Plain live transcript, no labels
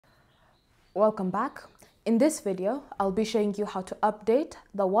Welcome back. In this video, I'll be showing you how to update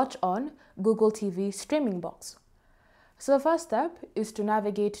the Watch Onn Google TV streaming box. So the first step is to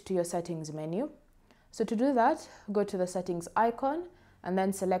navigate to your settings menu. So to do that, go to the settings icon and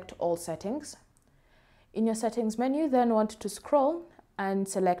then select all settings. In your settings menu, then want to scroll and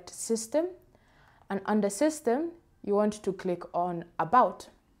select system. And under system, you want to click on about.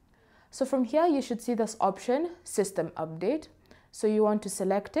 So from here, you should see this option, system update. So you want to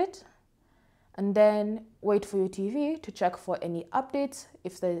select it and then wait for your TV to check for any updates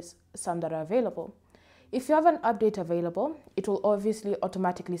if there's some that are available. If you have an update available, it will obviously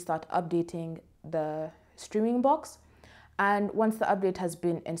automatically start updating the streaming box. And once the update has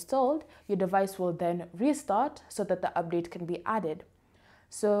been installed, your device will then restart so that the update can be added.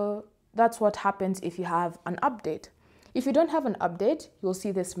 So that's what happens if you have an update. If you don't have an update, you'll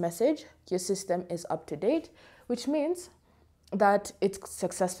see this message, your system is up to date, which means that it's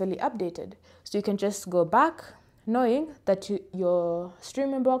successfully updated. So you can just go back knowing that your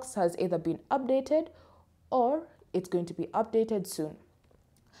streaming box has either been updated or it's going to be updated soon.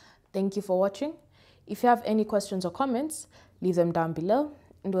 Thank you for watching. If you have any questions or comments, leave them down below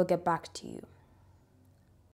and we'll get back to you.